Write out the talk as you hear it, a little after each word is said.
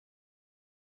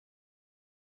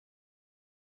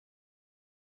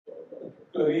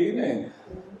Good evening.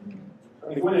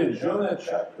 We went to Jonah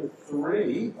chapter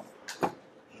 3.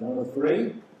 Jonah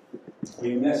 3.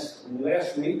 We missed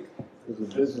last week because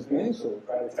of business meeting, so we'll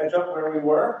try to catch up where we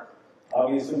were.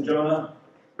 Obviously, Jonah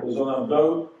was on a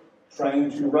boat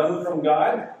trying to run from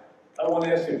God. I want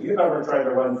to ask you if you've ever tried to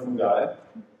run from God.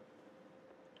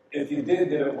 If you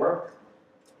did it work?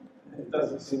 It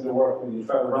doesn't seem to work when you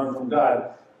try to run from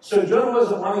God. So Jonah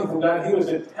wasn't running from God. He was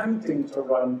attempting to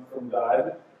run from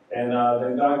God. And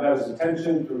then God got his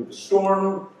attention through the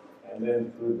storm, and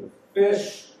then through the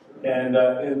fish. And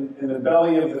in the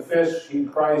belly of the fish, he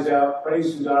cries out,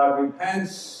 prays to God,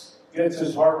 repents, gets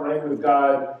his heart right with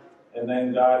God. And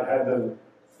then God had the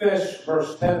fish,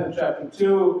 verse 10 of chapter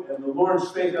 2, and the Lord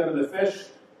spake unto the fish,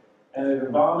 and it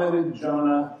vomited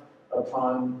Jonah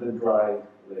upon the dry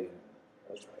land.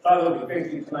 That's right. Father, we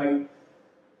thank you tonight.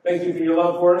 Thank you for your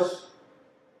love for us.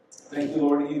 Thank you,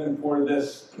 Lord, even for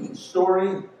this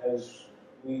story, as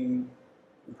we've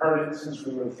heard it since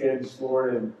we were kids,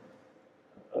 Lord, and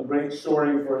a great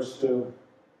story for us to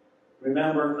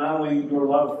remember not only your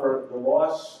love for the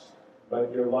lost,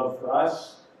 but your love for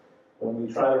us. When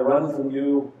we try to run from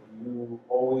you, you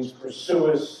always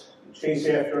pursue us, you chase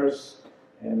after us,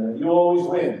 and you always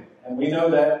win. And we know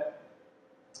that,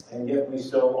 and yet we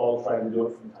still all try to do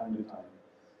it from time to time.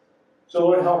 So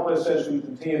Lord, help us as we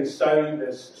continue to study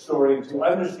this story to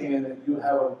understand that you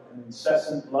have an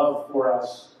incessant love for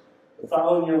us, to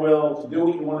follow in your will, to do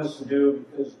what you want us to do,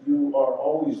 because you are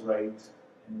always right,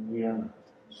 and we are not.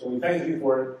 So we thank you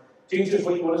for it. Teach us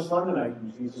what you want us to learn tonight,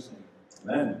 in Jesus' name.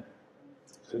 Amen.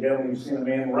 So again, we've seen a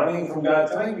man running from God.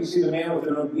 Tonight we see the man with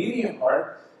an obedient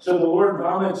heart. So the Lord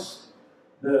vomits,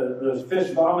 the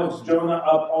fish vomits Jonah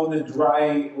up on the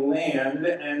dry land,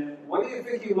 and what do you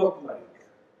think he looked like?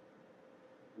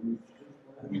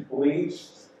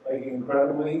 Bleached, like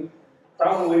incredibly.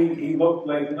 Probably he looked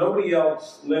like nobody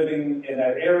else living in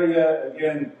that area.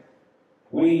 Again,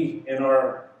 we in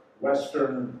our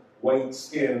Western white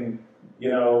skin,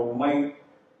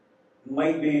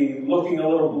 might be looking a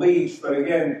little bleached, but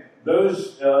again,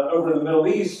 those over in the Middle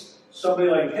East, somebody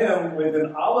like him with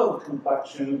an olive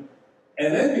complexion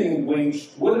and then being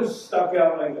bleached would have stuck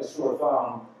out like a sore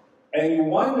thumb. And you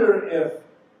wonder if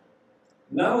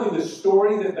not only the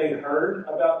story that they heard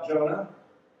about Jonah,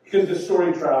 because the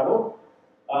story traveled,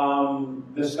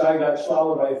 this guy got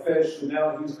swallowed by a fish, and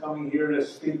now he's coming here to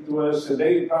speak to us, and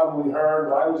they probably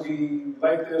heard, why was he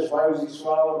like this? Why was he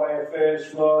swallowed by a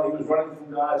fish? Well, he was running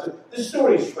from God. So this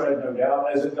story spread, no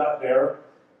doubt, as it got there,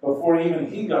 before even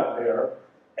he got there.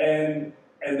 And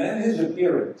then his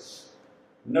appearance,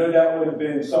 no doubt would have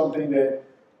been something that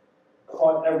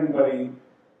caught everybody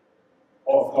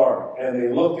off guard. And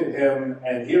they looked at him,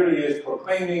 and here he is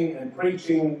proclaiming and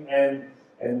preaching, and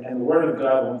the word of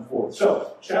God went forth.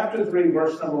 So, chapter 3,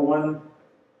 verse number 1,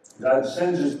 God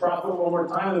sends his prophet one more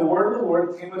time. The word of the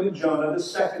Lord came unto Jonah the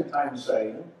second time,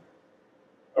 saying,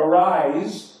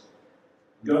 Arise,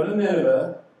 go to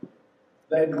Nineveh,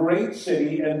 that great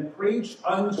city, and preach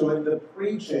unto it the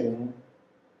preaching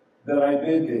that I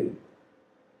bid thee.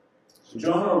 So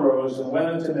Jonah arose and went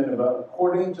unto Nineveh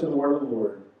according to the word of the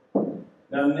Lord.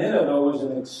 Now Nineveh was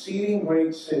an exceeding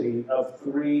great city of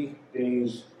 3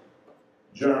 days'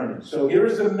 journey. So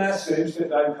here's the message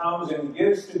that God comes and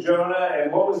gives to Jonah.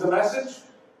 And what was the message?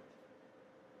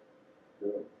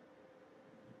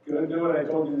 Go do what I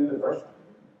told you to do the first time.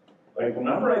 Like,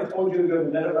 remember I told you to go to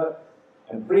Nineveh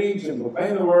and preach and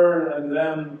proclaim the word unto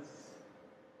them.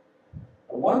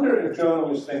 I wonder if Jonah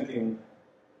was thinking,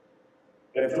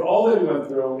 after all that he went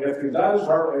through, after he got his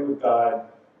heart right with God,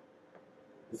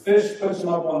 the fish puts him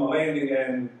up on the land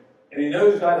again, and he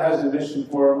knows God has a mission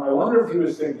for him. I wonder if he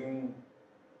was thinking,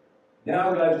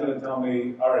 now God's going to tell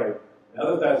me, all right,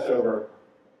 now that that's over,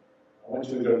 I want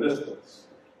you to go to this place,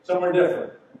 somewhere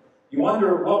different. You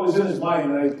wonder what was in his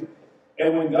mind.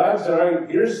 And when God said, all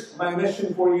right, here's my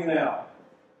mission for you now,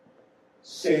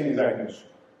 same exact mission.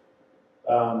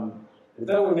 If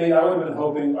that were me, I would have been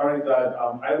hoping, all right,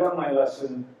 God, I learned my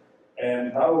lesson,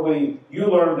 and probably you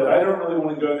learned that I don't really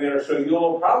want to go there, so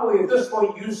you'll probably at this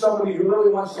point use somebody who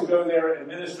really wants to go there and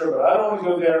minister, but I don't want to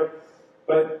go there.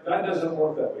 But God doesn't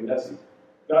work that way, does he?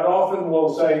 God often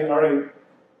will say, all right,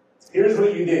 here's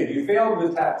what you did. You failed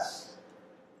the test.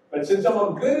 But since I'm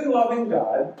a good and loving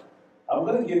God, I'm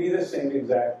going to give you the same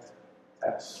exact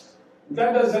test.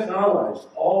 God does that in our lives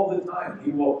all the time.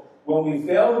 He will, when we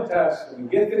fail the test and we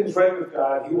get things right with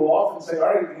God, he will often say,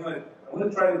 all right, I'm going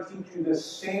to try to teach you this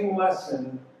same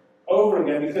lesson over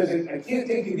again, because I can't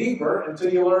take you deeper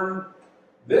until you learn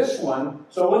this one.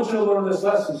 So I want you to learn this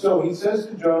lesson. So he says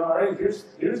to Jonah, all right,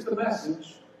 here's the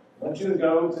message. I want you to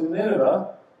go to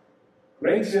Nineveh,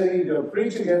 great city, go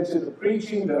preach against it, the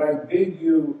preaching that I bid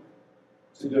you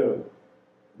to do.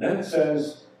 Then it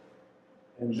says,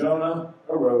 and Jonah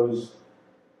arose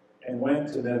and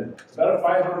went to Nineveh. It's about a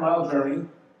 500-mile journey.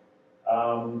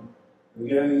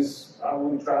 Again, he's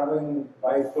probably traveling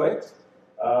by foot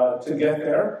to get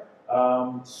there.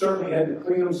 Certainly had to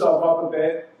clean himself up a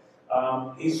bit.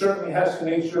 He certainly has to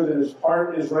make sure that his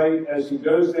heart is right as he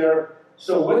goes there.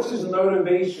 So what's his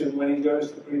motivation when he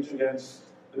goes to preach against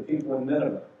the people in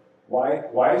Nineveh?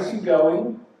 Why is he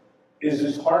going? Is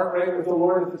his heart right with the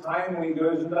Lord at the time when he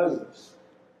goes and does this?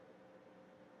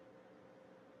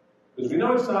 Because we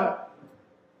know it's not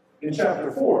in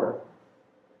chapter 4.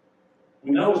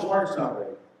 We know his heart's not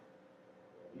right.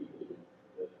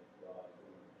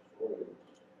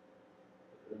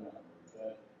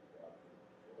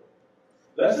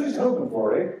 That's what he's hoping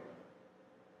for, right?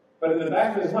 But in the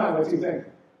back of his mind, what's he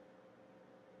thinking?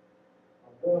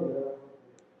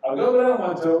 I'll go, but I don't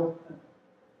want to.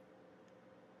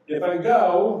 If I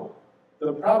go,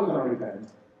 they're probably going to repent.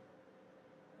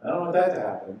 I don't want that to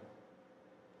happen.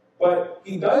 But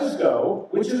he does go,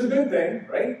 which is a good thing,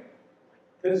 right?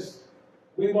 Because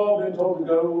we've all been told to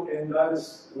go, and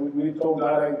we've told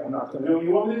God, I'm not going to do what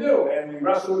you want me to do. And we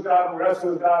wrestle with God,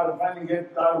 and finally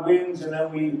get God wins, and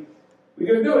then we're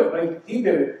going to do it like he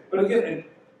did it. But again,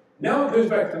 now it goes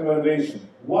back to the motivation.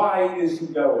 Why is he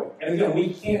going? And again,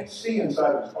 we can't see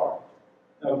inside of his heart.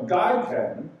 Now, God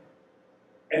can,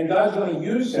 and God's going to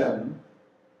use him.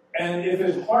 And if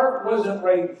his heart wasn't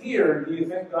right here, do you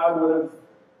think God would have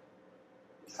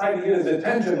tried to get his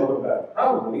attention a little better?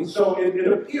 Probably. So it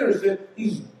appears that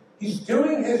he's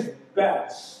doing his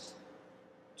best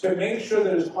to make sure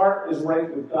that his heart is right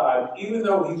with God, even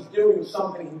though he's doing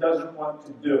something he doesn't want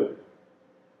to do.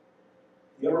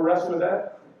 You ever wrestle with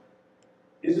that?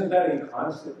 Isn't that a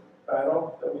constant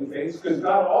battle that we face? Because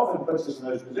God often puts us in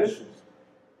those positions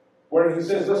where he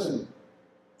says, listen,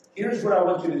 here's what I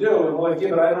want you to do. And we're like, yeah,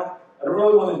 but I don't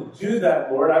really want to do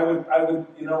that, Lord. I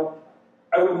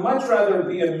would much rather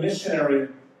be a missionary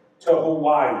to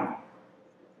Hawaii,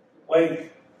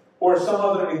 or some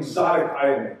other exotic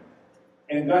island.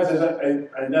 And God says,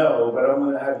 I know, but I'm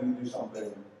going to have you do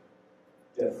something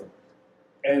different.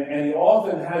 And he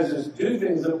often has us do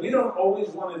things that we don't always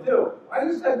want to do. Why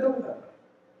does God do that?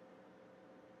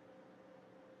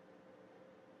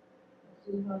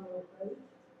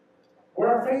 Where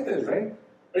our faith is, right?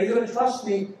 Are you going to trust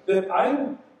me that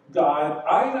I'm God,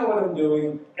 I know what I'm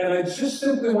doing, and I just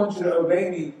simply want you to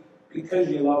obey me because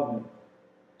you love me?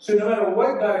 So no matter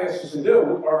what God asks us to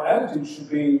do, our attitude should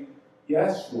be,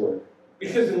 yes, Lord.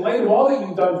 Because in light of all that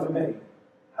you've done for me,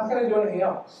 how can I do anything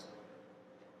else?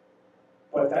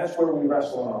 But that's where we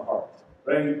wrestle in our heart,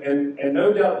 right? And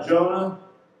no doubt Jonah,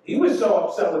 he was so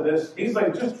upset with this, he's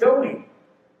like, just kill me.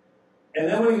 And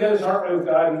then when he got his heart right with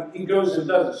God, he goes and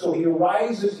does it. So he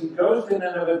arises, he goes to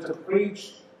Nineveh to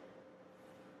preach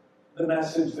the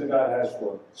message that God has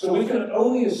for him. So we can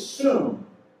only assume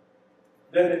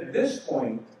that at this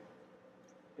point,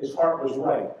 his heart was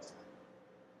right,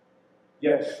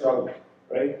 yet struggling,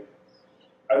 right?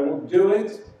 I will do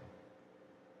it,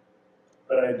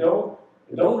 but I don't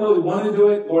really want to do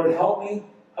it. Lord, help me,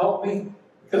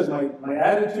 because my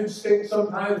attitude stinks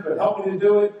sometimes, but help me to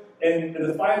do it. And in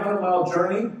the 500-mile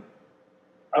journey,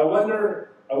 I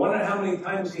wonder how many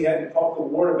times he had to talk to the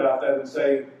Lord about that and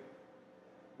say,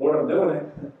 Lord, I'm doing it.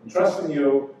 I'm trusting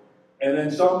you. And then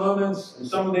some moments and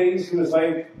some days he was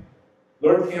like,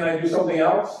 Lord, can I do something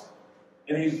else?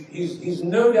 And he's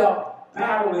no doubt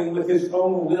battling with his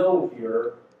own will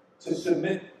here to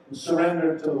submit and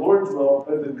surrender to the Lord's will.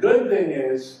 But the good thing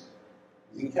is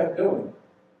he kept going.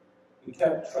 He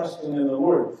kept trusting in the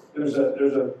Lord. There's a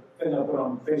thing I put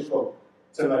on Facebook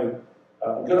tonight,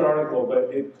 a good article,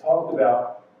 but it talked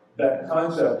about that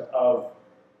concept of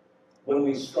when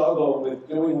we struggle with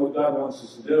doing what God wants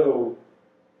us to do,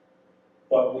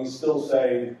 but we still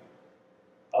say,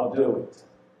 I'll do it.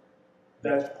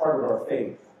 That's part of our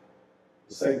faith.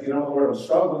 It's like, Lord, I'm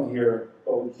struggling here,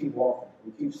 but we keep walking.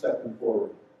 We keep stepping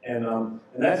forward. And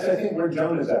that's, I think, where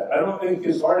Jonah's at. I don't think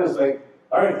his heart is like,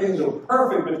 all right, things are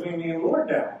perfect between me and the Lord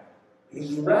now.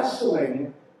 He's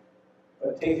wrestling,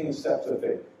 but taking steps of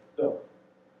faith. So.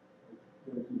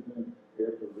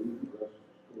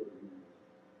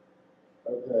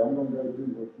 Okay, I'm going to go do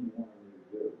what you want me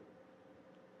to do.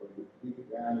 But you keep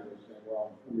it down and say,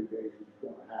 well, in 40 days he's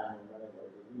going to have them anyway.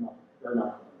 They're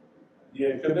not going to do that. Yeah,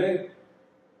 it could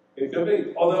be. It could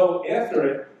be. Although after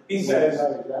it, he says...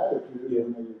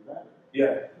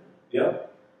 Yeah.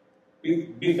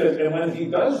 Because, and when he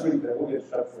does read that, we'll get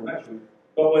stuff for next week,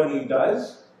 but when he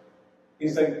does,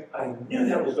 he's like, I knew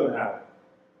that was going to happen.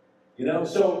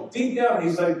 So deep down,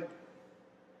 he's like,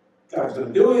 God's going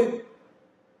to do it.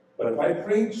 But if I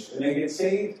preach and they get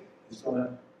saved, he's going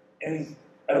to,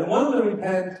 I don't want them to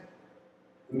repent.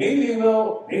 Maybe they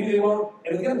will, maybe they won't.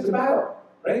 And again, it's a battle,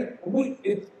 right?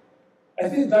 I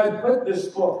think God put this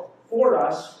book for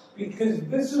us because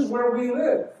this is where we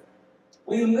live.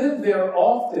 We live there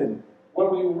often, where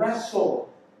we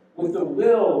wrestle with the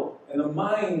will and the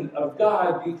mind of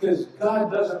God because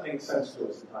God doesn't make sense to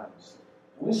us at times.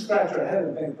 And we scratch our head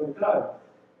and think, but God,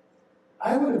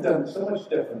 I would have done so much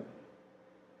different.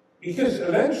 Because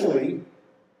eventually,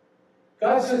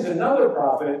 God sends another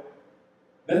prophet,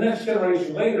 the next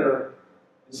generation later,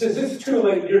 and says, it's too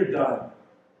late, you're done.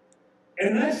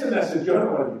 And that's the message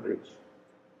Jonah wanted to preach.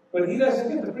 But he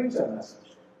doesn't get to preach that message.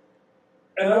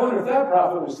 And I wonder if that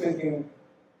prophet was thinking,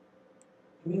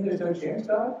 you mean there's no chance,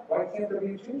 God? Why can't there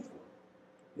be a chance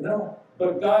for it?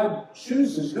 But God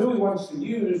chooses who he wants to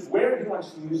use, where he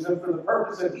wants to use them for the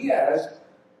purpose that he has,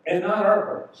 and not our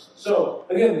purpose. So,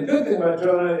 again, the good thing about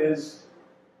Jonah is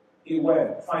he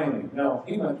went, finally. Now,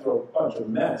 he went through a bunch of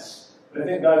mess. But I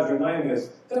think God's reminding us,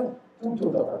 don't do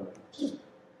it hard. Just,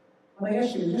 when I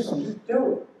ask you to do something, just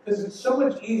do it. Because it's so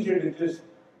much easier to just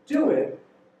do it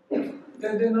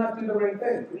than to not do the right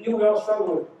thing. We all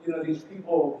struggle with, these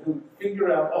people who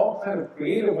figure out all kind of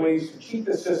creative ways to cheat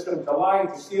the system, to lie,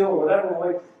 to steal, or whatever.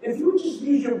 Like, if you would just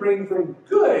use your brain for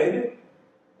good,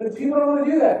 but people don't want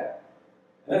to do that.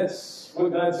 That's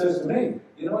what God says to me.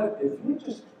 You know what? If you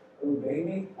just obey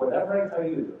me, whatever I tell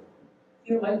you to do,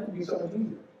 your life would be so much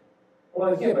easier.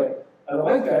 Well, but I don't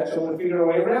like that, so I'm going to figure a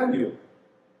way around you.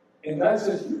 And God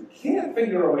says, you can't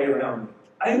figure a way around me.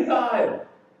 I'm God.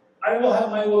 I will have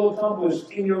my will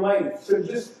accomplished in your life. So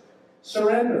just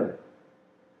surrender.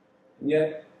 And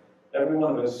yet, every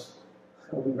one of us,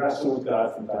 we wrestle with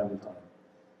God from time to time.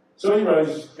 So he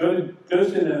goes to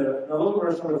Nineveh. Now look at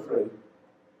verse number 3.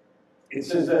 It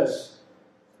says this,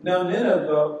 now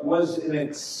Nineveh was an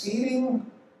exceeding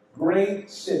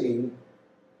great city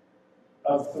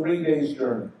of 3 days'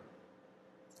 journey.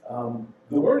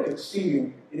 The word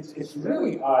exceeding, it's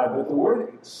really odd, but the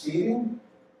word exceeding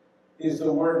is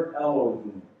the word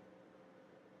Elohim.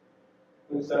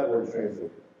 What's that word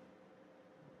translated?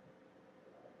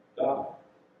 God.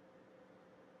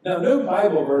 Now, no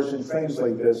Bible version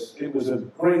translate this. It was a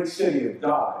great city of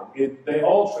God. They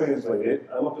all translate it.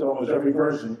 I looked at almost every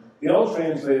version. They all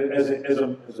translate it as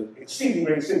an exceeding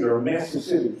great city or a massive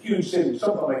city, huge city,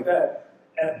 something like that.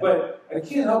 But I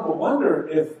can't help but wonder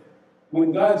if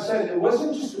when God said it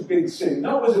wasn't just a big city.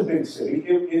 No, it was a big city.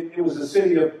 It was a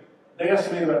city of, they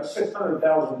estimated about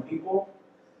 600,000 people.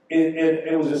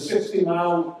 It was a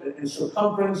 60-mile in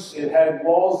circumference. It had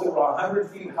walls that were 100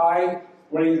 feet high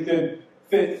where you could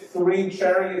fit 3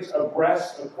 chariots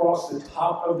abreast across the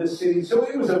top of the city. So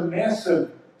it was a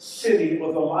massive city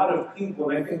with a lot of people,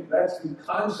 and I think that's the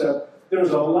concept. There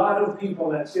was a lot of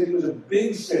people in that city. It was a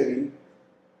big city.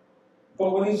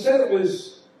 But when he said it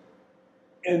was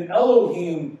an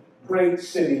Elohim great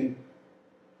city,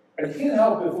 I can't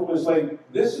help if it was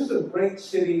like, this is a great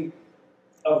city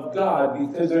of God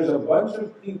because there's a bunch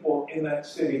of people in that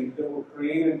city that were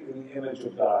created in the image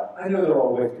of God. I know they're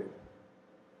all wicked,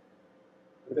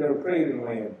 but they were created in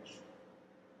my image.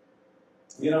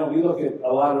 We look at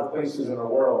a lot of places in our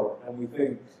world and we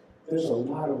think there's a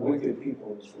lot of wicked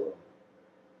people in this world.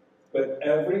 But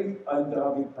every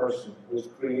ungodly person was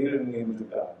created in the image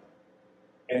of God.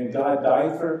 And God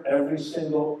died for every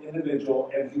single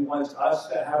individual, and he wants us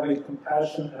to have a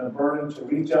compassion and a burden to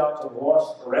reach out to the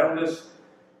lost around us.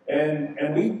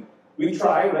 And we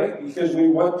try, right? Because we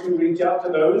want to reach out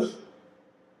to those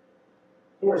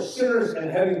who are sinners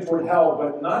and heading toward hell,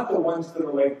 but not the ones that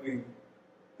are like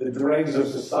the dregs of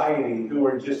society who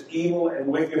are just evil and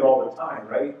wicked all the time,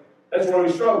 right? That's where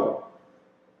we struggle,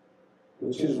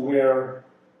 which is where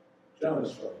Jonah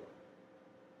struggled.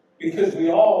 Because we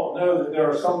all know that there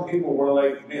are some people who are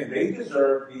like, man, they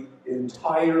deserve the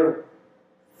entire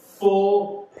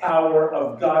full power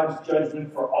of God's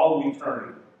judgment for all of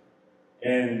eternity.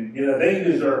 And, they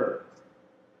deserve it.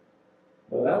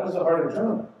 Well, that was the heart of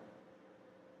Jonah.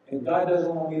 And God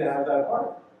doesn't want me to have that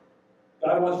heart.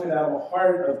 God wants me to have a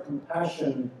heart of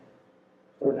compassion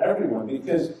toward everyone.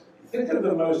 Because think of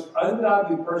the most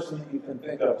ungodly person that you can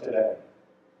think of today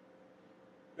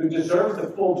who deserves the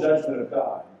full judgment of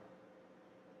God.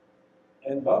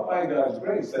 And but by God's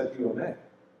grace, that's you and me.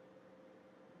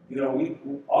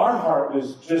 Our heart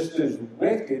was just as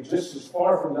wicked, just as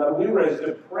far from God. We were as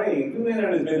depraved. We may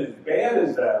not have been as bad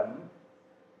as them,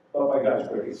 but by God's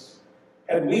grace.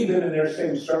 Had we been in their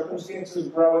same circumstances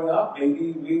growing up,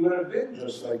 maybe we would have been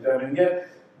just like them. And yet,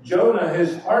 Jonah,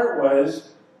 his heart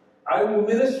was, I will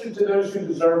minister to those who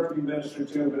deserve to be ministered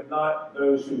to, but not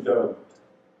those who don't.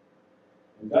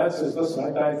 And God says, listen, I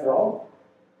died for all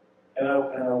of you.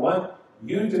 And I want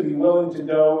you to be willing to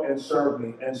go and serve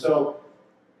me. And so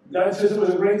God says it was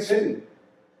a great city.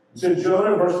 So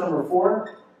Jonah, verse number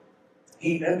 4,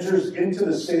 he enters into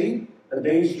the city, a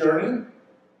day's journey,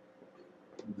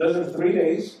 does it 3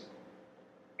 days,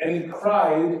 and he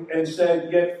cried and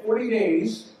said, yet 40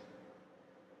 days,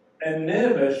 and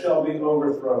Nineveh shall be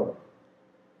overthrown.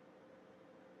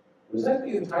 Was that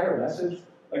the entire message?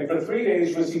 Like for 3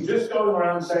 days, was he just going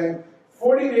around saying,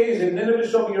 40 days and Nineveh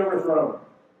shall be overthrown?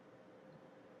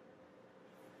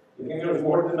 You think there was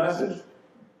more to the message?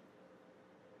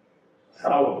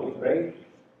 Probably, right?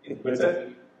 Was that?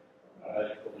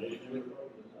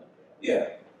 Yeah.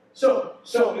 So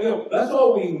that's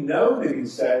all we know that he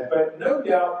said, but no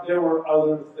doubt there were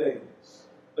other things.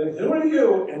 Like, who are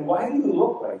you and why do you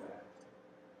look like that?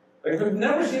 Like, we've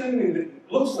never seen anybody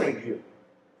that looks like you.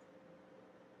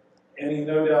 And he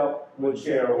no doubt would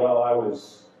share, well, I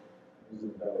was in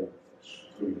the belly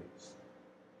for 3 days.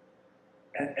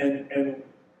 And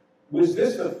was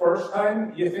this the first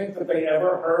time you think that they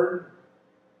ever heard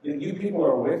that you people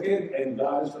are wicked and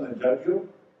God is going to judge you?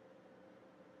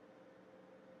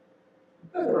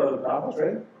 There were other prophets,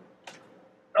 right?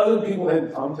 Other people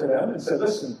had come to them and said,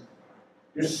 listen,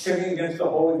 you're sinning against the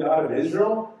holy God of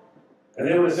Israel. And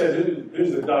they would have said,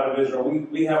 who's the God of Israel?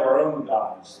 We have our own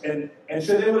gods. And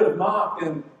so they would have mocked,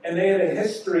 and they had a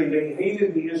history. They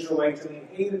hated the Israelites, and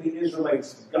they hated the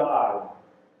Israelites' God.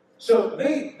 So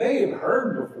they had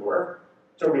heard before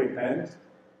to repent,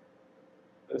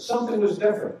 but something was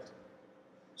different.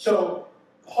 So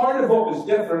part of what was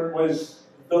different was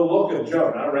the look of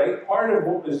Jonah, right? Part of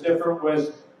what was different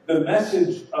was the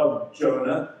message of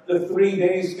Jonah, the 3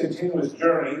 days continuous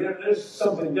journey. There's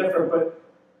something different, but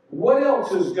what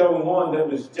else is going on that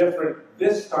was different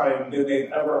this time than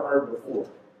they've ever heard before?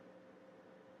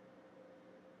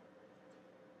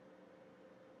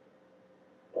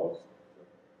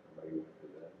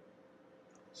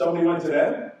 Somebody went to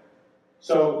them.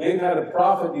 So they've had a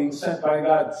prophet being sent by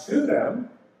God to them,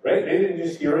 right? They didn't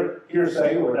just hear it,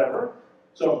 hearsay or whatever.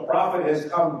 So a prophet has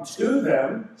come to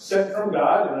them, sent from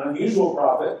God, an unusual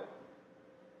prophet.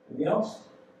 Anything else?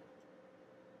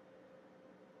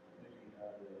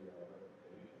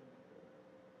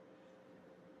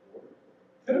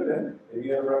 Could have been. Maybe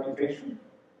you had a reputation.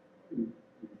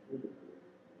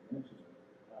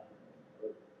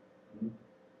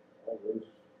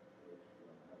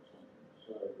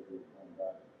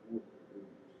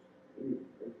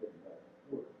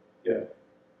 Yeah.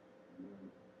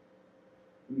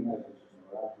 He has this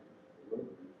miraculous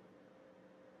delivery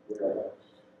where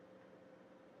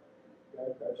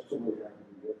that story had to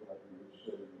be written like we were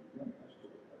saying in the beginning. That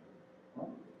story had to be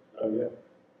hungry. Oh, yeah.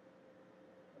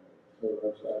 So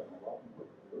that's adding a lot more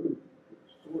validity to the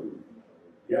story.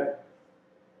 Yeah.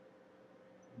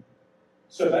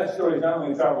 So that story not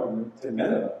only traveled to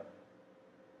Nineveh,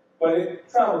 but it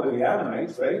traveled to the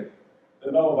Ammonites, right?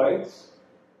 The Moabites.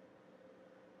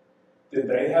 Did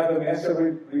they have a massive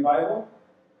revival?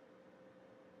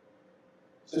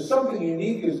 So something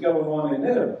unique is going on in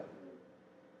Nineveh.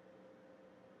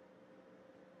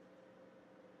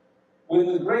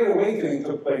 When the Great Awakening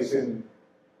took place in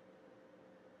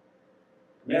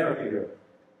America here,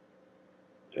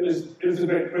 it was the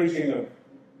great preaching of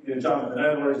Jonathan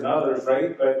Edwards and others,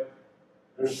 right? But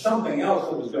there's something else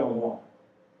that was going on.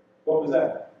 What was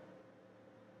that?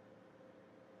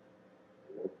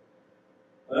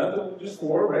 Just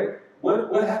war, right? What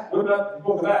about the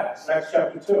book of Acts, Acts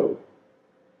chapter 2?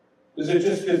 Is it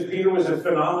just because Peter was a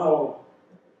phenomenal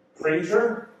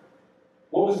preacher?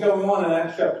 What was going on in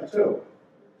Acts chapter 2?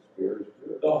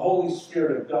 The Holy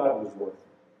Spirit of God was working.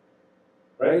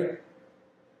 Right?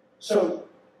 So,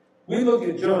 we look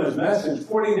at Jonah's message,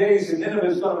 40 days and Nineveh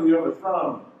is going to be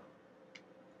overthrown.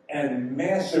 And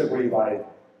massive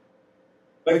revival.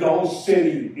 Like the whole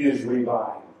city is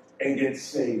revived and gets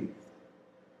saved.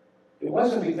 It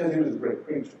wasn't because he was a great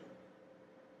preacher.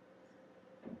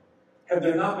 Have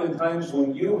there not been times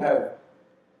when you have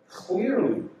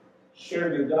clearly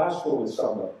shared the gospel with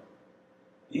somebody?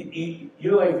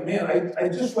 You're like, man, I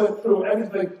just went through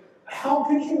everything. How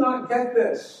could you not get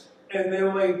this? And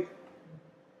they're like,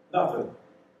 nothing.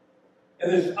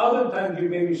 And there's other times you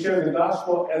maybe share the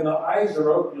gospel and the eyes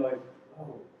are open. You're like,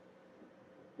 oh.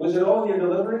 Was it all in your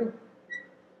delivery?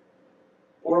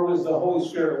 Or was the Holy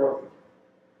Spirit working?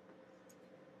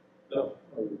 No.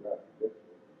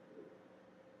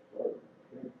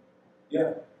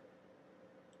 Yeah.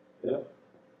 Yeah.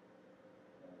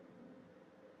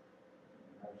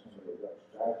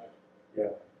 Yeah.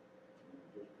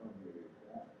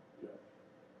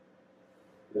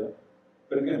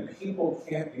 But again, people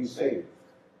can't be saved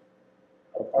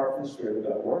apart from the Spirit of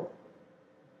God working.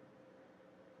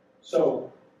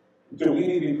 So, do we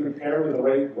need to be prepared with the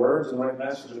right words and the right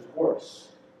message? Of course.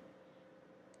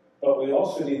 But we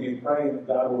also need to be praying that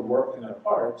God would work in our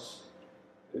hearts,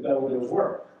 that God would do His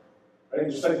work. Right?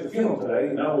 Just like the funeral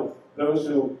today, those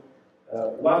who, a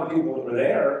lot of people that were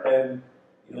there, and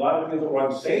a lot of people that were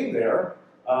unsaved there,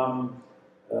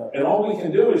 and all we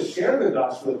can do is share the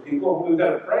gospel with people. We've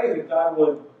got to pray that God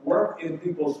would work in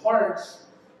people's hearts,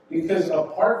 because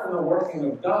apart from the working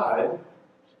of God,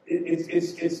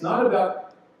 it's not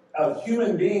about a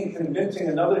human being convincing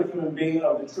another human being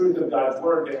of the truth of God's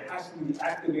word. It has to be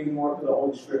activating more of the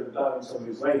Holy Spirit of God in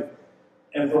somebody's life.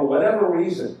 And for whatever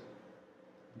reason,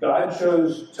 God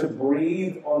chose to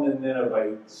breathe on the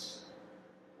Ninevites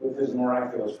with His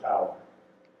miraculous power.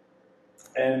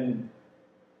 And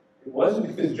it wasn't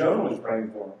because Jonah was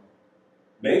praying for him.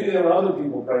 Maybe there were other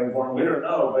people praying for him. We don't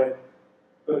know.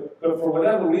 But for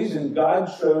whatever reason,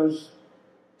 God chose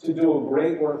to do a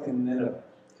great work in Nineveh,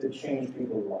 to change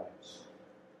people's lives.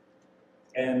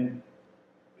 And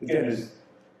again, is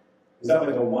that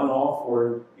like a one-off,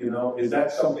 or is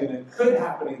that something that could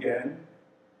happen again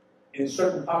in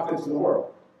certain pockets of the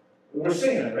world? We're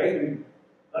seeing it, right?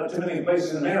 Not too many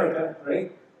places in America,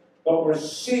 right? But we're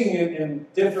seeing it in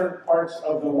different parts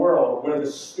of the world where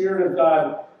the Spirit of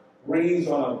God breathes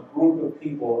on a group of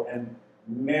people and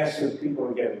massive people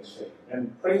are getting saved.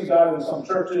 And praise God, in some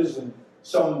churches and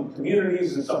some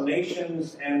communities and some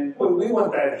nations, and we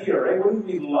want that here, right? Wouldn't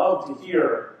we love to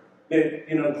hear that,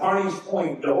 Carney's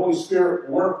Point, the Holy Spirit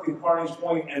worked in Carney's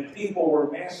Point, and people were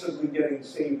massively getting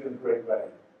saved in a great way?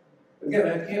 Again,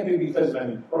 that can't be because of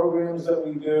any programs that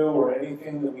we do or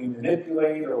anything that we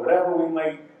manipulate or whatever we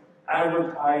might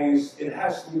advertise. It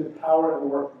has to be the power and the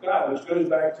work of God, which goes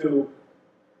back to,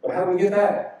 well, how do we get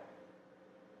that?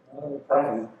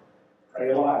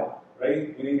 Pray a lot.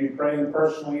 Right? We need to be praying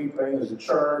personally, praying as a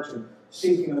church, and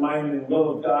seeking the mind and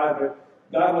will of God. But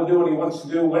God will do what He wants to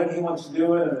do, when He wants to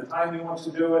do it, and the time He wants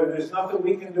to do it. And there's nothing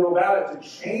we can do about it to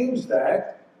change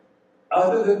that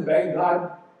other than beg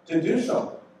God to do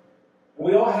something. And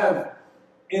we all have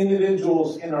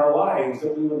individuals in our lives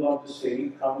that we would love to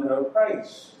see come to know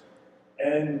Christ.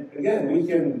 And again, we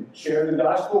can share the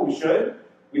gospel, we should.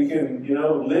 We can,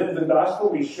 live the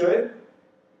gospel, we should.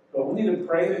 But we need to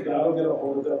pray that God will get a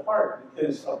hold of their heart,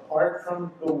 because apart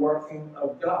from the working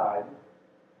of God,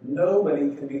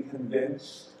 nobody can be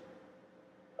convinced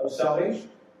of salvation.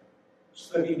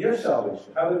 Just look at your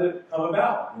salvation. How did it come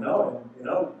about?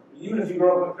 Even if you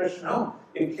grew up in a Christian home,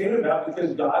 it came about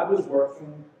because God was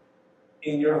working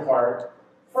in your heart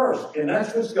first. And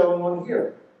that's what's going on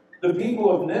here. The people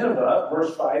of Nineveh,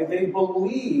 verse 5, they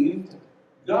believed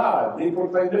God. They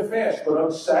proclaimed a fast, put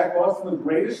on sackcloth from the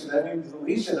greatest of them even to the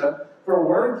least of them. For a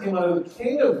word came out of the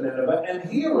king of Nineveh, and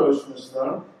he arose from his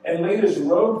throne, and laid his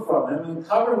robe from him, and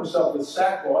covered himself with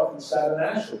sackcloth, and sat in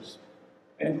ashes,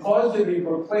 and caused it to be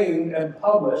proclaimed and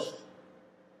published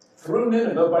through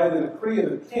Nineveh by the decree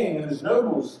of the king and his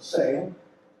nobles, saying,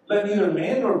 Let neither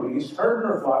man nor beast, herd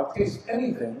nor flock, taste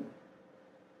anything.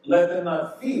 Let them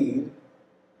not feed,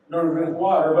 nor drink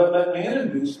water, but let man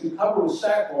and beast be covered with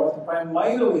sackcloth and cry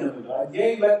mightily unto God.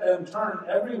 Yea, let them turn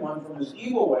every one from his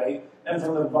evil way and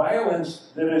from the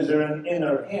violence that is in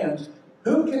their hands.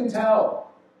 Who can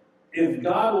tell if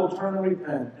God will turn and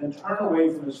repent and turn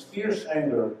away from His fierce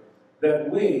anger, that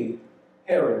we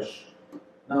perish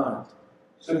not?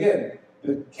 So again,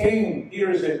 the king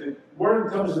hears it. The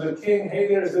word comes to the king, hey,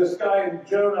 there's this guy,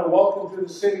 Jonah, walking through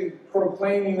the city,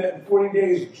 proclaiming that in 40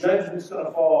 days judgment's going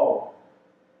to fall.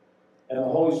 And the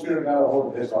Holy Spirit got a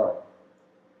hold of his heart.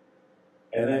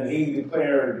 And then he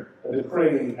declared a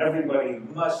decree, everybody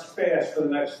must fast for the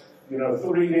next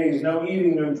 3 days, no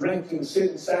eating, no drinking,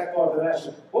 sit in sackcloth and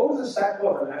ashes. What was the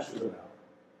sackcloth and ashes about?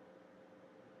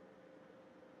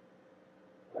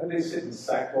 Why did they sit in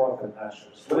sackcloth and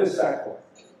ashes? What is sackcloth?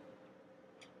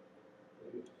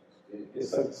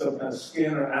 It's like some kind of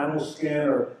skin or animal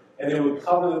skin, and they would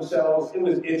cover themselves. It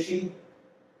was itchy.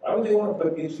 Why would they want to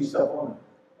put itchy stuff on it?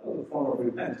 That was a form of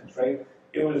repentance, right?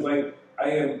 It was like, I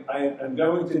am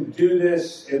going to do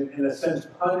this, in a sense,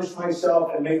 punish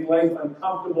myself and make life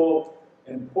uncomfortable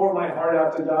and pour my heart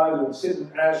out to God and sit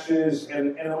in ashes.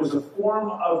 And it was a form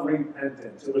of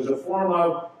repentance. It was a form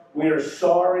of, we are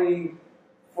sorry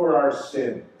for our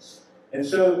sins. And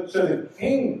so the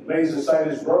king lays aside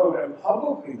his robe and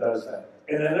publicly does that.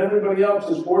 And then everybody else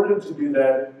is ordered to do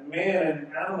that. And man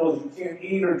and animals, you can't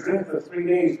eat or drink for 3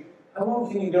 days. How long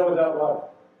can you go without water?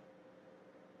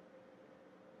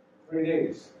 3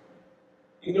 days.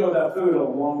 You can go without food a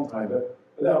long time, but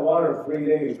without water 3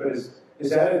 days. But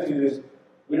his attitude is,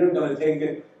 We are going to take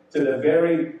it to the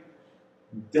very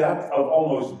depth of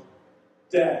almost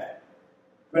death,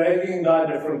 begging God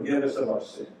to forgive us of our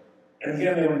sin. And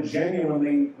again, they were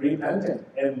genuinely repentant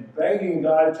and begging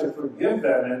God to forgive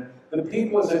them. And the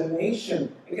people as a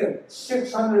nation, again,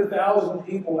 600,000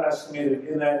 people estimated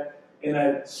in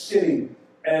that city.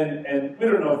 And we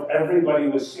don't know if everybody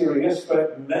was serious,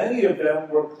 but many of them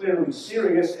were clearly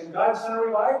serious, and God sent a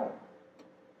revival.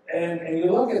 And you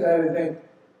look at that and think,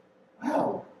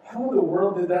 wow, how in the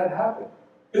world did that happen?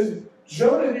 Because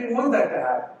Jonah didn't want that to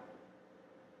happen.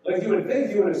 Like, you would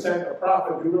think he would have sent a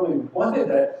prophet who really wanted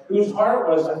that, whose heart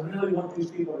was, I really want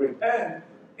these people to repent.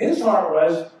 His heart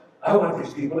was, I want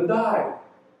these people to die.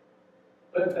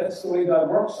 But that's the way God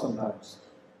works sometimes.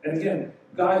 And again,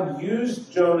 God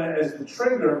used Jonah as the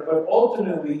trigger, but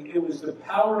ultimately it was the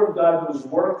power of God that was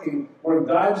working, where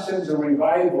God sends a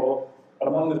revival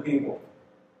among the people.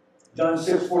 John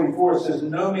 6:44 says,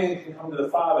 no man can come to the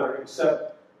Father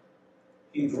except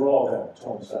he draw them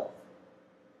to himself.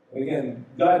 Again,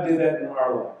 God did that in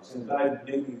our lives, and God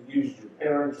maybe used your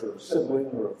parents or a sibling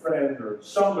or a friend or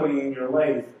somebody in your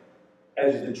life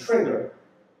as the trigger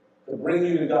to bring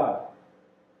you to God.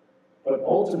 But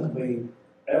ultimately,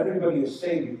 everybody is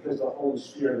saved because the Holy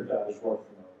Spirit of God is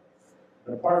working on us.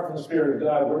 And apart from the Spirit of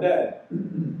God, we're dead.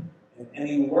 And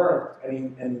He worked,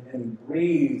 and he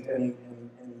breathed, and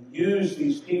he used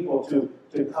these people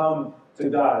to come to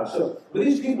God. So were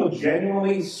these people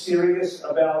genuinely serious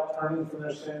about turning from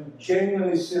their sin?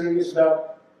 Genuinely serious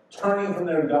about turning from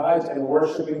their gods and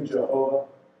worshiping Jehovah?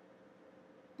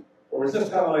 Or was this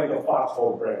kind of like a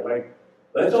foxhole prayer? Like,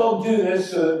 let's all do this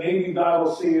so that maybe God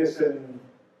will see us and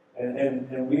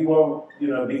we won't,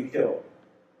 be killed.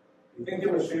 You think they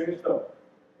were serious? No.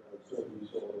 He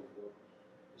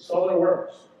Saw their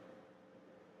works.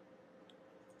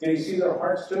 Did He see their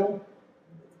hearts too?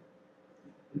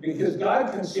 Because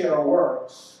God can see our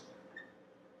works,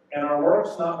 and our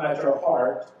works not match our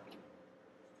heart,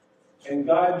 and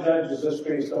God judges us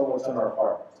based on what's in our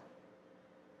heart.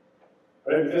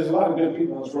 Right? Because a lot of good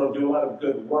people in this world do a lot of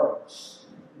good works,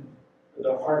 but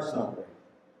their heart's not right.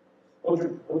 Hold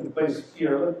your place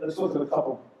here. Let's look at a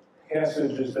couple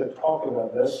passages that talk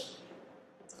about this.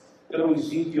 Go to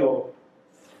Ezekiel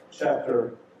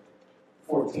chapter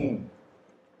 14.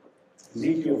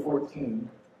 Ezekiel 14.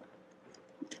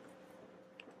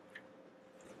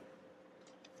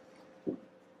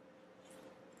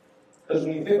 Because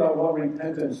when you think about what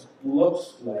repentance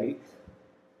looks like,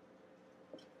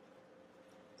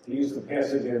 he used the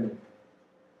passage in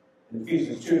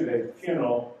Ephesians 2, the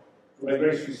funeral, for by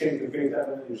grace you saved through faith, not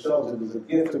in yourselves, it is a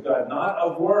gift of God, not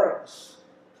of works,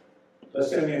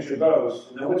 lest any man should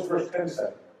boast. Now, what's verse 10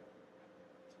 say?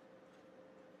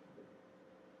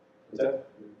 Is that?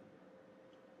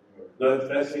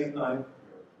 That's 8, 9.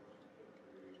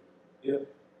 Yep.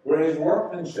 We're His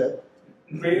workmanship,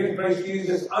 created in Christ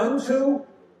Jesus unto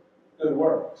good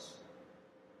works.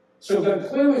 So God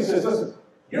clearly says, listen,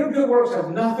 your good works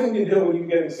have nothing to do with you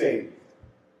getting saved.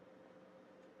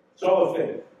 It's all of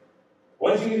faith.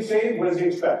 Once you get saved, what does He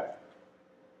expect?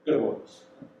 Good works.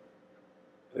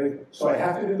 So I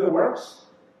have to do good works?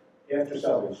 After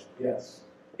salvation, yes.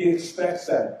 He expects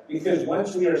that. Because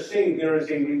once we are saved, there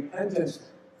is a repentance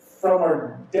from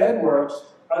our dead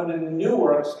works unto new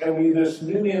works, and we this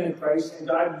new man in Christ, and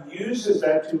God uses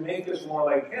that to make us more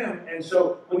like Him. And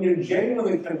so when you're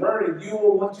genuinely converted, you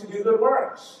will want to do good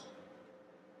works.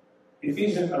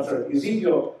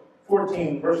 Ezekiel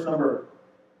 14, verse number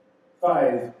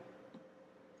 5.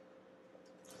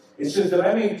 It says that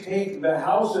I may take the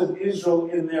house of Israel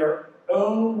in their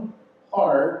own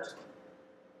heart,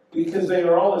 because they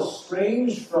are all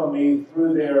estranged from me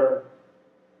through their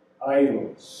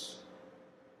idols.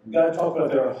 God talked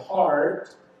about their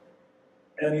heart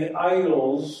and the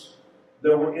idols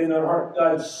that were in their heart.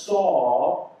 God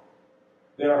saw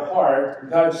their heart.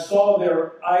 God saw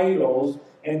their idols,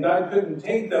 and God couldn't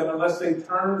take them unless they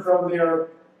turned from their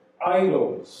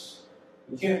idols.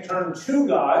 We can't turn to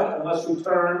God unless we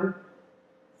turn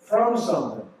from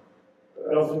something.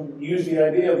 I often use the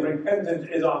idea of repentance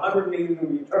is a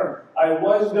 180-degree turn. I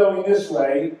was going this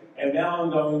way, and now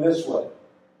I'm going this way.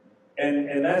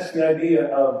 And that's the idea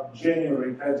of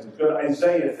genuine repentance. Go to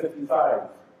Isaiah 55.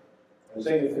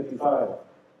 Isaiah 55.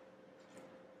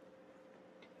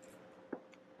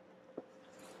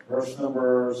 Verse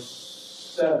number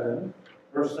 7.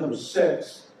 Verse number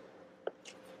 6.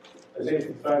 Isaiah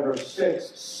 55, verse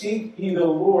 6. Seek ye the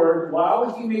Lord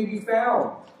while He may be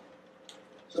found.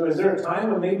 So is there a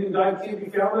time when maybe God can't be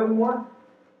found anymore?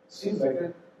 Seems like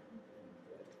it.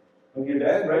 When you're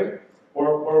dead, right?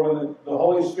 Or when the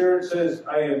Holy Spirit says,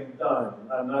 I am done.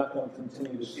 I'm not going to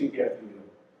continue to seek after you.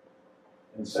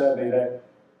 And sadly, that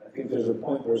I think there's a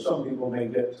point where some people may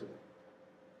get to.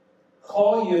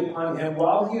 Call ye upon him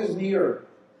while he is near.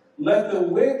 Let the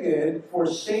wicked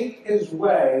forsake his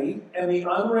way, and the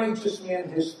unrighteous man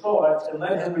his thoughts, and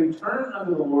let him return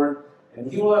unto the Lord,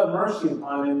 and he will have mercy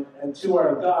upon him, and to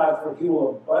our God, for he will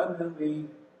abundantly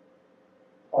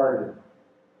pardon.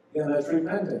 Again, that's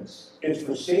repentance. It's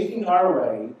forsaking our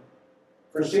way,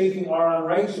 forsaking our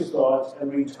unrighteous thoughts,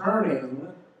 and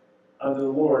returning unto the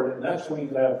Lord, and that's when he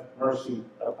can have mercy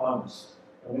upon us.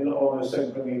 And we know in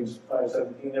 2 Corinthians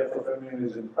 5:17, therefore, if anyone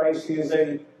is in Christ, he is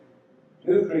a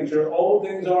new creature. Old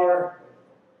things are,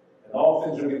 and all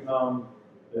things are become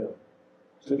new.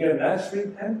 So again, that's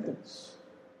repentance.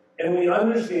 And we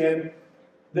understand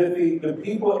that the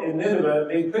people in Nineveh,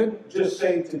 they couldn't just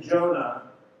say to Jonah,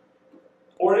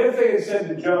 or if they had said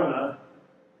to Jonah,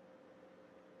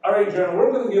 all right, Jonah,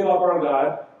 we're going to give up our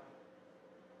God,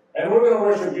 and we're going to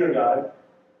worship your God,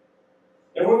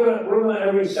 and we're going to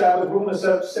every Sabbath, we're going to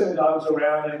set up synagogues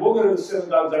around, and we'll go to the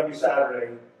synagogues every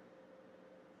Saturday.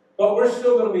 But we're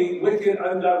still going to be wicked,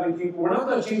 ungodly people. We're not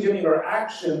going to change any of our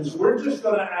actions. We're just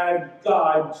going to add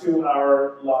God to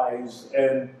our lives.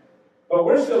 But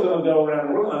we're still going to go around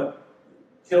and we're going to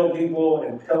kill people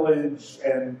and pillage,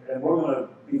 and we're going to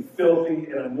be filthy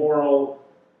and immoral.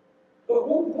 But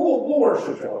we'll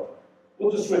worship Jehovah.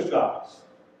 We'll just switch gods.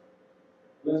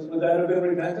 Would that have been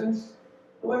repentance?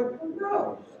 We're like,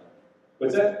 no.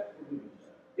 What's that?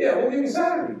 Yeah, we'll give you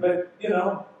Saturday. But,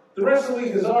 the rest of the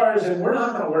week is ours, and we're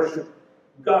not going to worship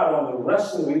God on the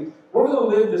rest of the week. We're going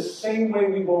to live the same way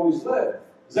we've always lived.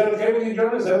 Is that okay with you,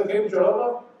 Jonah? Is that okay with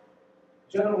Jehovah?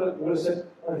 Jonah would have said,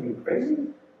 are you crazy?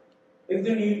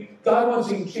 God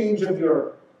wants a change of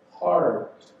your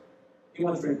heart. He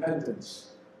wants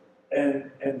repentance. And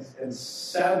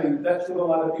sadly, that's what a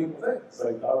lot of people think. It's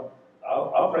like,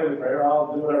 I'll pray the prayer,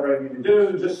 I'll do whatever I need to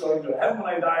do, just so I can go to heaven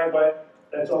when I die, but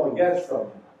that's all he gets from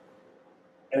me.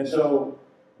 And so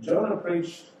Jonah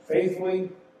preached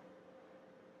faithfully.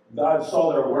 God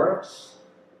saw their works.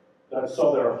 God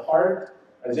saw their heart.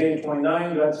 Isaiah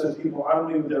 29, God says, people honor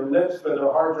me with their lips, but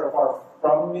their hearts are far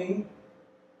from me.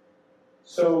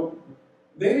 So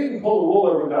they didn't pull the wool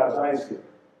over God's eyes here.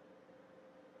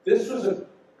 This was a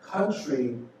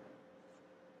country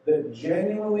that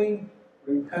genuinely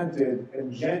repented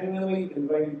and genuinely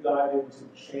invited God in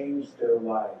to change their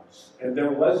lives. And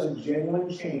there was a genuine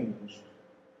change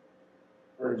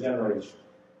for a generation.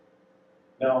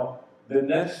 Now, the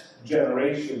next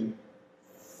generation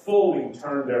fully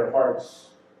turned their hearts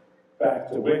back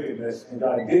to wickedness, and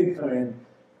God did come in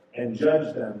and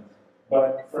judge them.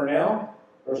 But for now,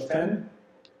 verse 10,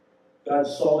 God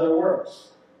saw their works,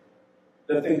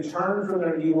 that they turned from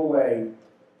their evil way,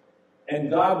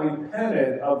 and God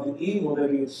repented of the evil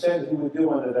that he had said he would do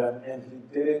unto them, and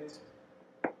he did it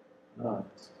not.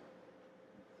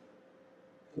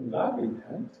 Can God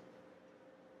repent?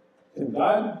 Can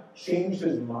God change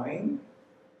his mind?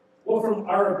 Well, from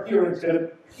our appearance, it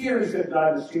appears that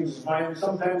God has changed his mind.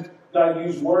 Sometimes God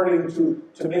used wording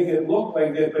to make it look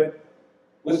like it, but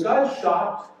was God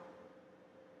shocked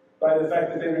by the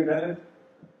fact that they repented?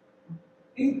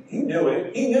 He knew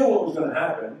it. He knew what was going to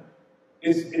happen.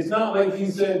 It's not like he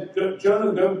said,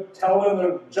 Jonah, go tell them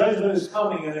the judgment is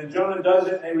coming, and then Jonah does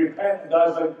it, and they repent, and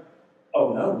God's like,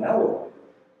 oh no, now what do I do?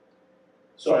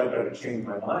 So I better change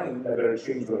my mind. I better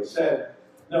change what I said.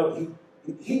 No,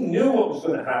 he knew what was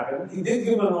going to happen. He did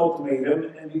give them an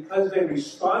ultimatum, and because they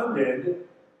responded,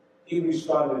 he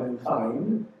responded in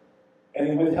kind, and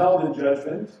he withheld the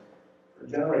judgment for a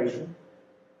generation.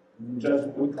 And the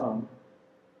judgment would come.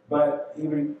 But he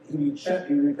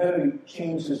repented, he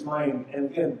changed his mind.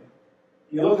 And again,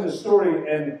 you look at the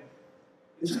story, and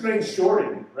it's a great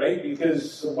story, right?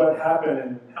 Because of what happened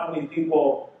and how many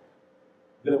people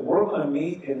that we're going to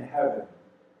meet in heaven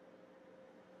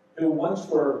who once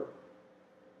were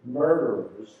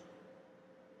murderers,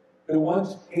 who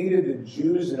once hated the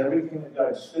Jews and everything that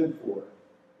God stood for,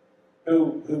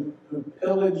 who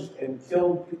pillaged and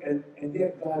killed, and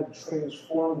yet God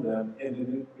transformed them into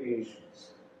new creations.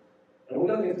 And we're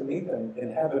going to get to meet them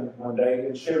in heaven one day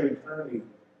and share eternity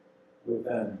with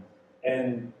them.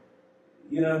 And,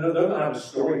 they're going to have a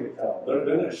story to tell. They're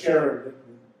going to share.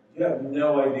 You have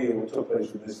no idea what took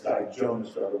place when this guy, Jonah,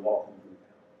 started walking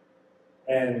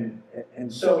through town.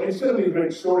 And so it's going to be a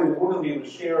great story that we're going to be able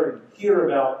to share and hear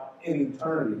about in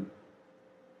eternity.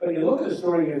 But you look at the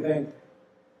story and you think,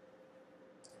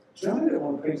 Jonah didn't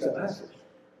want to preach that message.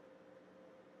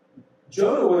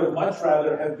 Jonah would have much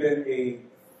rather have been a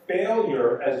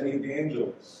failure as an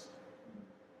evangelist.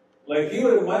 Like, he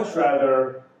would have much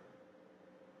rather,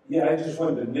 I just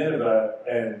went to Nineveh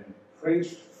and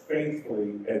preached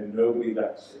faithfully and nobody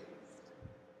got saved.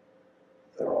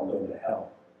 They're all going to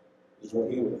hell, is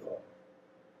what he would have thought.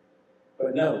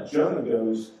 But no, Jonah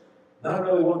goes, not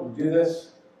really wanting to do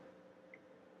this,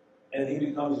 and he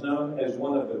becomes known as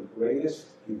one of the greatest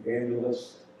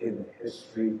evangelists in the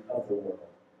history of the world.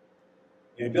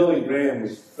 And Billy Graham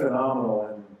was phenomenal,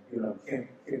 and can't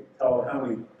tell how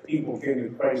many people came to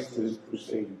Christ through his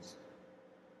crusades.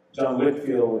 John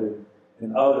Whitfield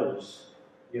and others,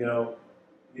 you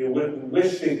wouldn't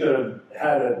wish they could have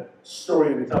had a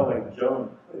story to tell like Jonah.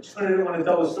 But Jonah didn't want to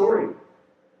tell the story.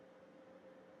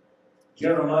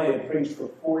 Jeremiah preached for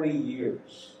 40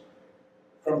 years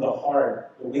from the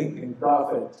heart, the weeping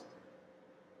prophet.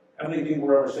 How many people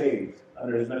were ever saved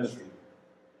under his ministry?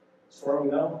 As far as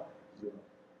we know,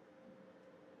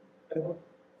 0.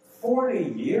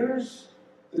 40 years?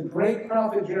 The great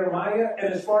prophet Jeremiah,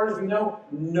 and as far as we know,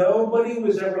 nobody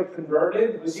was ever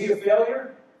converted. Was he a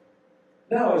failure?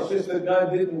 No, it's just that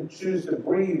God didn't choose to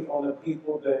breathe on the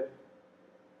people that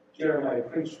Jeremiah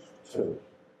preached to.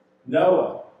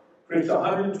 Noah preached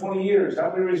 120 years.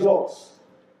 How many results?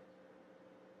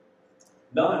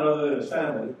 None other than his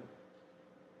family.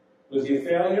 Was he a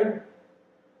failure?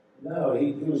 No,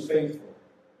 he was faithful.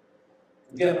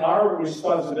 Again, our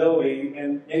responsibility,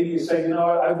 and maybe you say,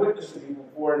 I've witnessed to people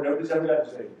before and nobody's ever got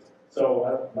saved.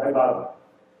 So why bother?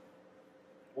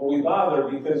 Well, we bother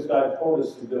because God told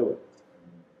us to do it.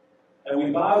 And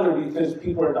we bother because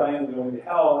people are dying and going to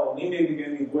hell, and we may be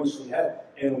getting voice in heaven.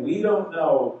 And we don't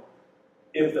know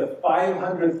if the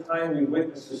 500th time we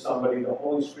witness to somebody, the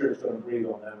Holy Spirit's going to breathe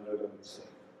on them and they're going to be saved.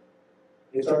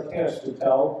 It's our task to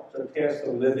tell. It's our task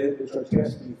to live it. It's our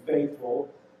task to be faithful.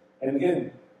 And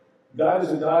again, God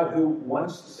is a God who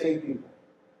wants to save people.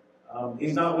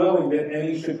 He's not willing that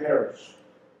any should perish.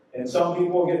 And some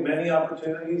people get many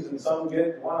opportunities, and some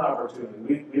get one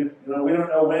opportunity. We don't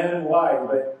know when and why,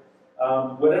 but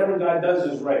whatever God does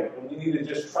is right. And we need to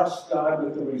just trust God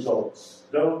with the results.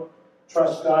 Don't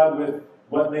trust God with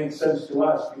what makes sense to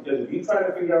us. Because if you try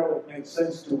to figure out what makes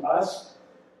sense to us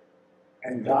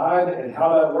and God and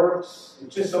how that works, it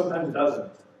just sometimes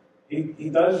doesn't. He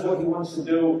does what he wants to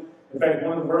do. In fact,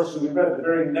 one of the verses we read, the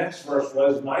very next verse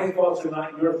was, my thoughts are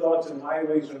not your thoughts and my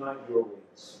ways are not your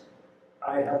ways.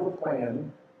 I have a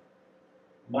plan.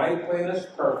 My plan is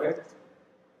perfect.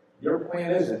 Your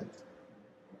plan isn't.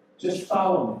 Just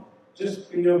follow me.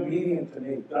 Just be obedient to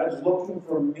me. God's looking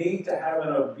for me to have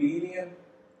an obedient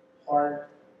heart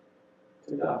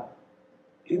to God.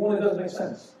 Even when it doesn't make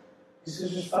sense. He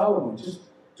says, just follow me. Just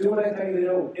do what I tell you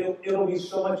to do. It'll be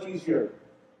so much easier.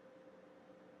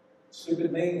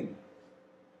 Stupid me.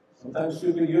 Sometimes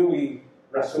stupid you, we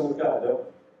wrestle with God, don't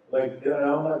we? Like,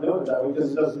 I'm not doing that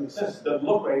because it doesn't make sense. It doesn't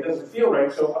look right. It doesn't feel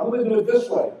right. So I'm going to do it this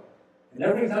way. And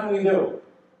every time we do,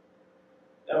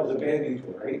 that was a bad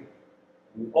detour, right?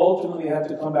 We ultimately have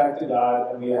to come back to God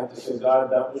and we have to say,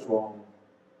 God, that was wrong.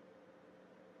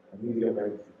 I need to get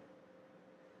right with you.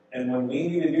 And when we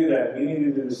need to do that, we need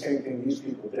to do the same thing these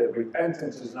people did.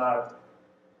 Repentance is not,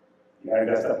 I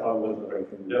guess that probably wasn't the right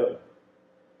thing to do.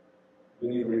 We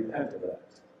need to repent of that.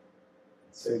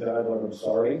 Say, God, Lord, I'm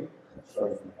sorry. I'm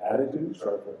sorry for my attitude,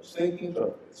 sorry for what I was thinking, sorry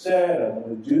for what I said. I don't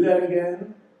want to do that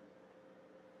again.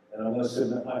 And I'm going to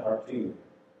submit my heart to you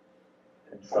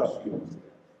and trust you.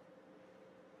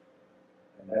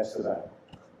 And that's the battle.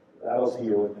 The battle's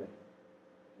here with me.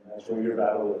 And that's where your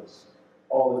battle is.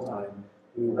 All the time.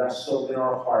 We wrestle in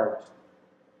our heart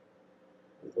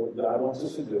with what God wants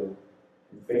us to do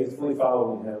and faithfully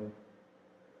following him.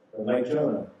 But like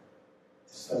Jonah,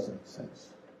 this doesn't make sense.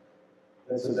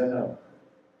 That says, I know.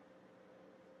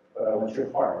 But I want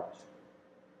your heart.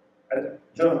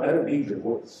 Jonah, I don't need your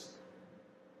voice.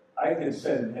 I can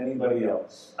send anybody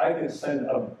else. I can send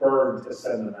a bird to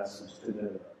send a message to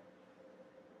Nineveh.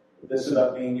 But this is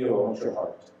about me and you. I want your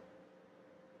heart.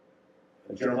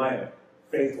 And Jeremiah,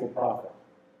 faithful prophet.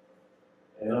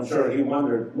 And I'm sure he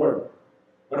wondered, Lord,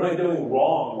 what am I doing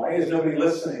wrong? Why is nobody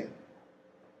listening?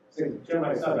 Say,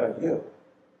 Jeremiah, it's not about you.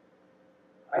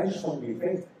 I just want to be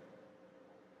faithful.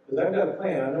 Because I've got a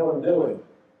plan. I know what I'm doing.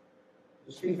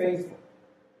 Just be faithful.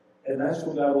 And that's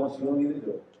what God wants you and me to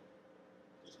do.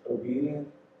 Just obedient,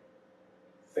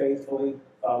 faithfully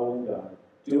following God.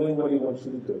 Doing what he wants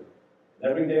you to do. And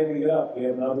every day we get up, we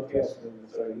have another task. And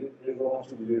so here's what I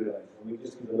want you to do today. And we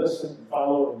just need to listen and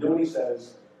follow and do what he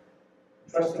says.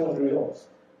 And trust him with the results.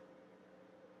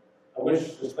 I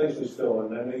wish this place was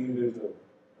filled, and I know you do too.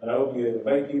 And I hope you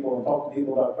invite people and talk to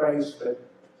people about Christ, but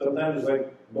sometimes it's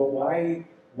like, but why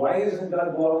isn't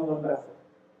God blowing on Bethel?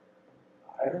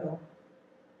 I don't know.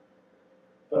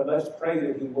 But let's pray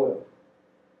that he would.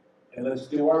 And let's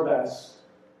do our best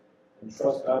and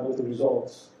trust God with the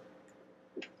results.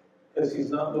 Because he's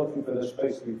not looking for this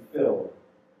place to be filled,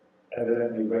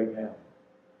 evidently right now.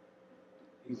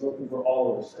 He's looking for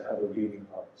all of us to have obedient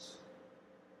hearts.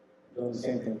 Doing the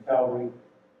same thing in Calvary,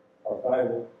 our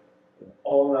Bible,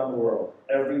 all around the world,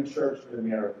 every church in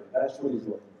America. That's what he's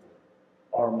looking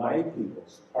for. Are my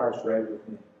people's hearts right with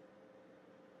me?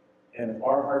 And if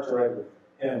our hearts are right with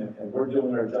him and we're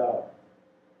doing our job,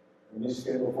 when we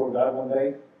stand before God one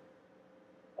day,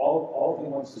 all he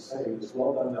wants to say is,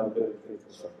 well done, thou good and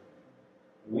faithful servant.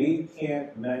 We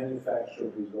can't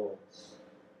manufacture results.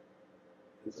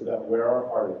 It's about where our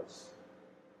heart is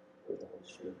with the Holy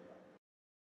Spirit.